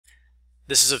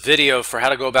This is a video for how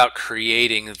to go about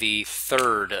creating the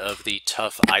third of the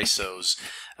tough ISOs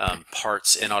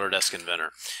parts in Autodesk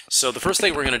Inventor. So the first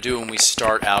thing we're going to do when we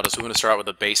start out is we're going to start out with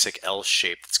a basic L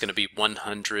shape. It's going to be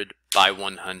 100 by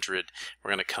 100.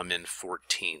 We're going to come in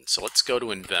 14. So let's go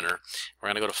to Inventor. We're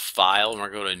going to go to File, and we're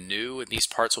going to go to New, and these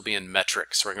parts will be in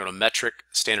metric. So we're going to go to Metric,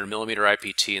 Standard Millimeter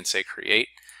IPT, and say Create.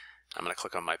 I'm going to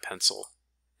click on my pencil.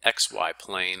 XY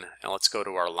plane, and let's go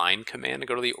to our line command and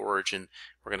go to the origin.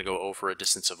 We're going to go over a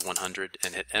distance of 100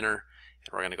 and hit enter,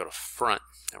 and we're going to go to front,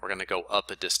 and we're going to go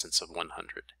up a distance of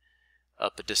 100.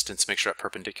 Up a distance, make sure that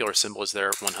perpendicular symbol is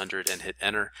there, 100, and hit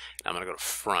enter. And I'm going to go to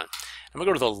front. I'm going to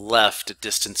go to the left, a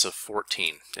distance of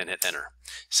 14, and hit enter.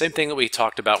 Same thing that we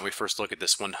talked about when we first looked at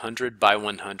this, 100 by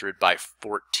 100 by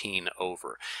 14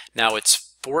 over. Now it's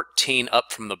 14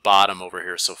 up from the bottom over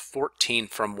here, so 14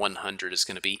 from 100 is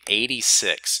going to be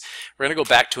 86. We're going to go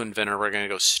back to Inventor. We're going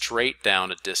to go straight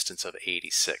down a distance of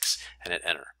 86 and hit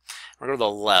enter. We're going to go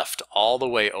to the left all the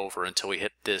way over until we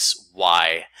hit this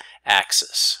Y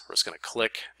axis. We're just going to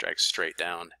click, drag straight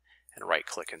down, and right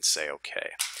click and say OK.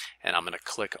 And I'm going to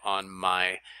click on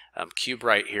my cube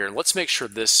right here, and let's make sure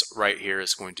this right here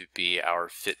is going to be our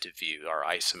fit to view, our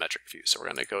isometric view. So we're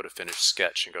going to go to Finish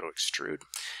Sketch and go to Extrude,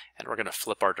 and we're going to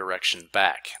flip our direction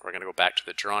back. We're going to go back to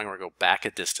the drawing. We're going to go back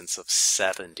a distance of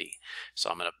 70. So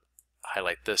I'm going to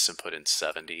highlight this and put in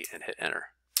 70 and hit enter.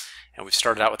 And we've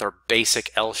started out with our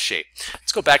basic L shape.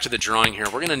 Let's go back to the drawing here.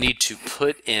 We're going to need to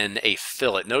put in a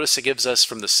fillet. Notice it gives us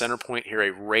from the center point here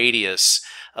a radius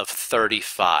of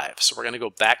 35. So we're going to go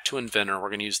back to Inventor. We're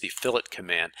going to use the fillet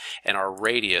command, and our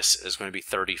radius is going to be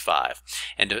 35.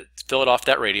 And to fillet off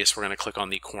that radius, we're going to click on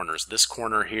the corners. This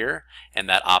corner here and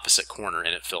that opposite corner,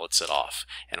 and it fillets it off.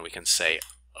 And we can say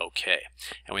OK.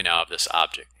 And we now have this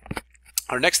object.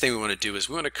 Our next thing we want to do is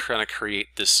we want to kind of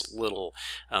create this little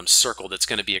circle that's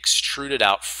going to be extruded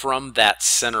out from that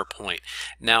center point.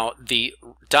 Now the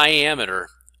diameter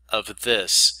of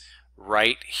this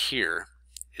right here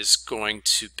is going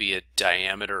to be a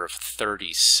diameter of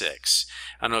 36.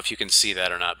 I don't know if you can see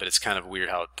that or not, but it's kind of weird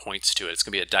how it points to it. It's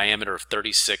going to be a diameter of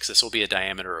 36. This will be a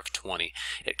diameter of 20.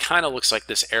 It kind of looks like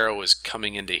this arrow is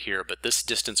coming into here, but this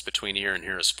distance between here and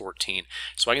here is 14.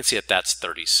 So I can see that that's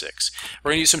 36.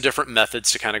 We're going to use some different methods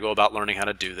to kind of go about learning how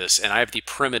to do this, and I have the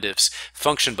primitives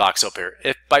function box up here.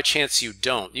 If by chance you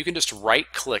don't, you can just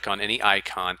right click on any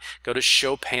icon, go to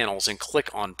Show Panels, and click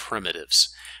on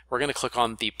Primitives. We're going to click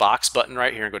on the box button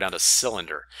right here and go down to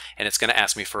Cylinder, and it's going to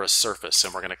ask me for a surface,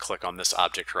 and we're going to click on this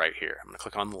object right here. I'm going to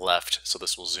click on left, so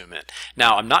this will zoom in.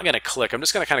 Now I'm not going to click, I'm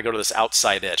just going to kind of go to this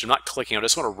outside edge. I'm not clicking, I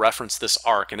just want to reference this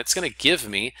arc, and it's going to give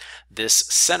me this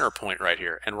center point right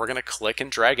here, and we're going to click and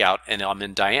drag out, and I'm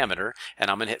in diameter, and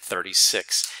I'm going to hit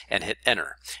 36 and hit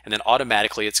enter, and then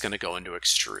automatically it's going to go into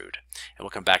extrude. And we'll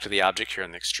come back to the object here,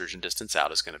 and the extrusion distance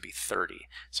out is going to be 30.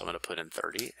 So I'm going to put in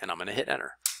 30, and I'm going to hit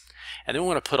enter. And then we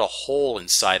want to put a hole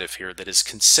inside of here that is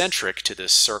concentric to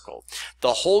this circle.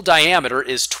 The hole diameter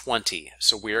is 20,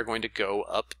 so we are going to go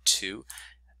up to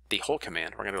the hole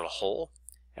command. We're going to go to hole,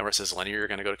 and where it says linear, you're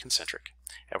going to go to concentric.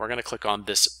 And we're going to click on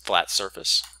this flat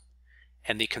surface,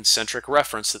 and the concentric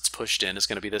reference that's pushed in is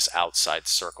going to be this outside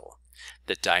circle.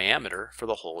 The diameter for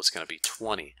the hole is going to be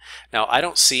 20. Now I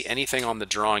don't see anything on the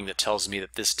drawing that tells me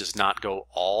that this does not go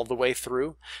all the way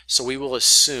through, so we will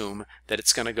assume that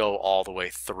it's going to go all the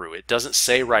way through. It doesn't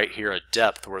say right here a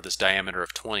depth where this diameter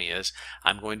of 20 is.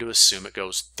 I'm going to assume it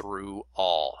goes through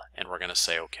all, and we're going to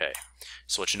say OK.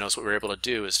 So what you notice what we're able to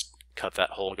do is cut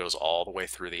that hole, goes all the way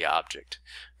through the object.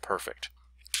 Perfect.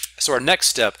 So our next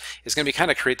step is going to be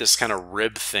kind of create this kind of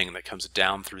rib thing that comes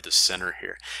down through the center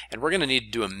here. And we're going to need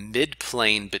to do a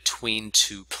mid-plane between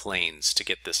two planes to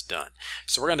get this done.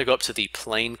 So we're going to go up to the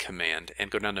plane command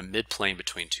and go down to mid-plane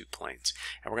between two planes.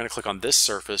 And we're going to click on this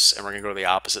surface, and we're going to go to the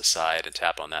opposite side and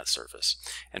tap on that surface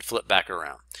and flip back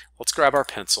around. Let's grab our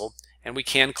pencil, and we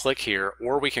can click here,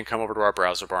 or we can come over to our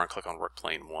browser bar and click on Work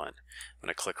Plane 1. I'm going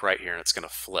to click right here, and it's going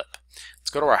to flip.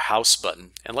 Let's go to our House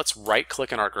button, and let's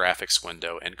right-click in our graphics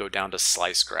window and go down to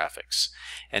Slice Graphics.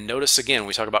 And notice again, when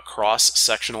we talk about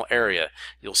cross-sectional area,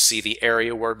 you'll see the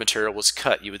area where material was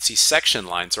cut. You would see section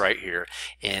lines right here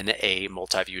in a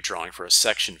multi-view drawing for a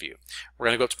section view. We're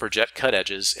going to go up to Project Cut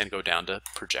Edges and go down to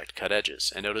Project Cut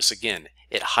Edges. And notice again,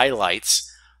 it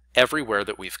highlights everywhere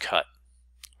that we've cut.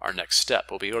 Our next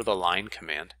step will be go to the line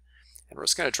command, and we're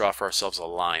just going to draw for ourselves a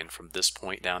line from this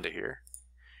point down to here,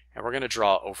 and we're going to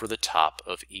draw over the top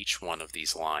of each one of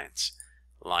these lines.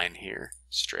 Line here,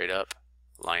 straight up,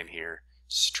 line here,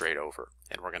 straight over,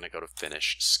 and we're going to go to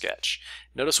Finish Sketch.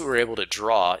 Notice what we're able to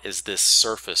draw is this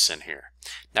surface in here.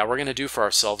 Now we're going to do for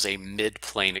ourselves a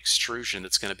mid-plane extrusion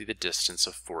that's going to be the distance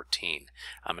of 14.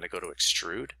 I'm going to go to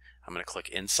Extrude. I'm going to click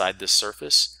inside this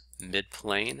surface,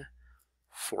 mid-plane,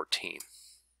 14,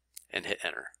 and hit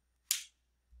Enter.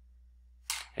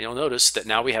 And you'll notice that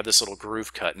now we have this little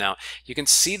groove cut. Now you can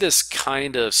see this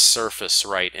kind of surface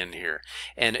right in here.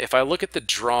 And if I look at the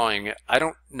drawing, I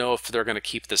don't know if they're going to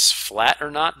keep this flat or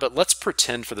not, but let's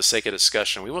pretend for the sake of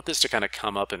discussion, we want this to kind of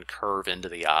come up and curve into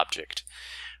the object.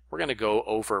 We're going to go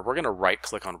over, we're going to right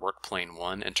click on Work Plane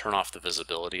 1 and turn off the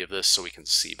visibility of this so we can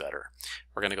see better.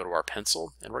 We're going to go to our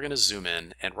pencil and we're going to zoom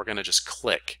in and we're going to just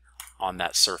click on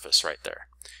that surface right there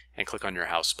and click on your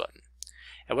house button.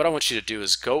 And what I want you to do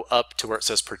is go up to where it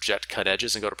says Project Cut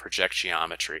Edges and go to Project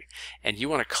Geometry. And you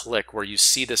want to click where you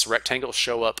see this rectangle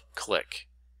show up, click.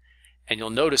 And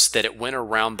you'll notice that it went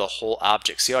around the whole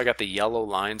object. See how I got the yellow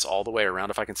lines all the way around?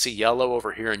 If I can see yellow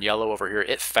over here and yellow over here,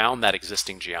 it found that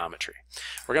existing geometry.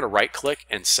 We're going to right click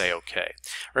and say OK.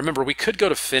 Remember, we could go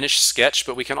to Finish Sketch,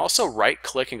 but we can also right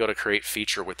click and go to Create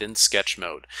Feature within Sketch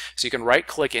mode. So you can right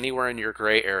click anywhere in your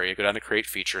gray area, go down to Create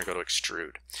Feature and go to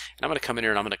Extrude. And I'm going to come in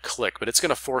here and I'm going to click, but it's going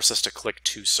to force us to click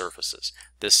two surfaces,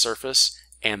 this surface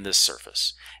and this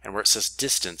surface. And where it says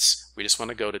distance, we just want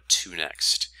to go to 2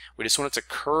 next. We just want it to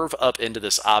curve up into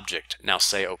this object. Now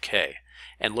say OK.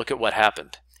 And look at what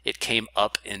happened. It came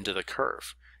up into the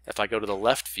curve. If I go to the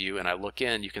left view and I look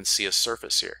in, you can see a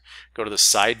surface here. Go to the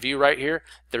side view right here.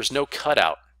 There's no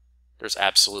cutout. There's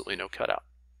absolutely no cutout.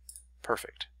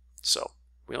 Perfect. So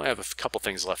we only have a couple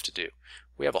things left to do.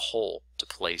 We have a hole to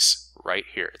place right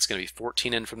here. It's going to be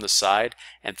 14 in from the side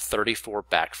and 34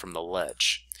 back from the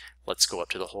ledge. Let's go up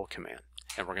to the hole command.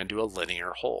 And we're going to do a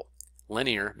linear hole.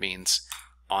 Linear means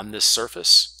on this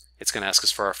surface, it's going to ask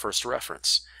us for our first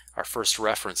reference. Our first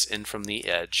reference in from the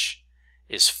edge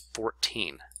is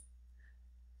 14.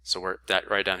 So we're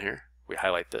that right down here. We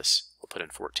highlight this. We'll put in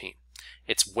 14.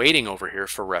 It's waiting over here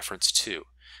for reference 2.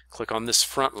 Click on this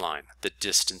front line. The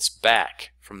distance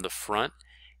back from the front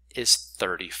is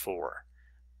 34.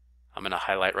 I'm going to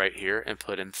highlight right here and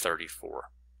put in 34.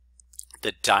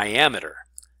 The diameter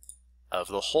of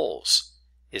the holes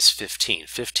is 15.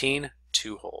 15,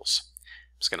 2 holes.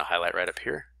 I'm just going to highlight right up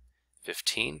here,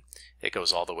 15. It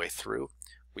goes all the way through.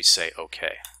 We say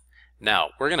OK.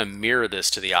 Now, we're going to mirror this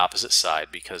to the opposite side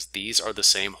because these are the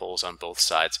same holes on both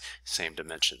sides, same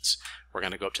dimensions. We're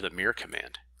going to go up to the Mirror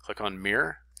command. Click on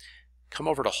Mirror. Come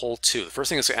over to Hole 2. The first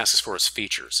thing it's going to ask us for is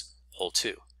Features, Hole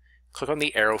 2. Click on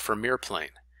the arrow for Mirror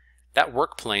Plane. That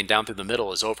work plane down through the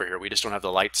middle is over here. We just don't have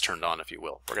the lights turned on, if you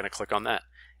will. We're going to click on that,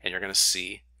 and you're going to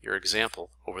see your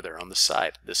example over there on the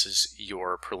side. This is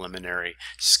your preliminary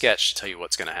sketch to tell you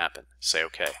what's going to happen. Say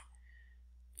OK.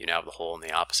 You now have the hole on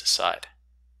the opposite side.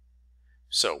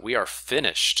 So we are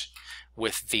finished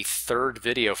with the third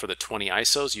video for the 20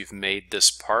 ISOs. You've made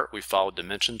this part. We followed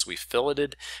dimensions. We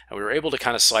filleted, and we were able to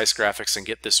kind of slice graphics and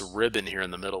get this ribbon here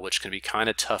in the middle, which can be kind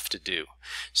of tough to do.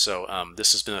 So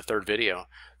this has been the third video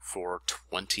for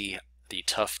the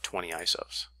tough 20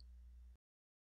 ISOs.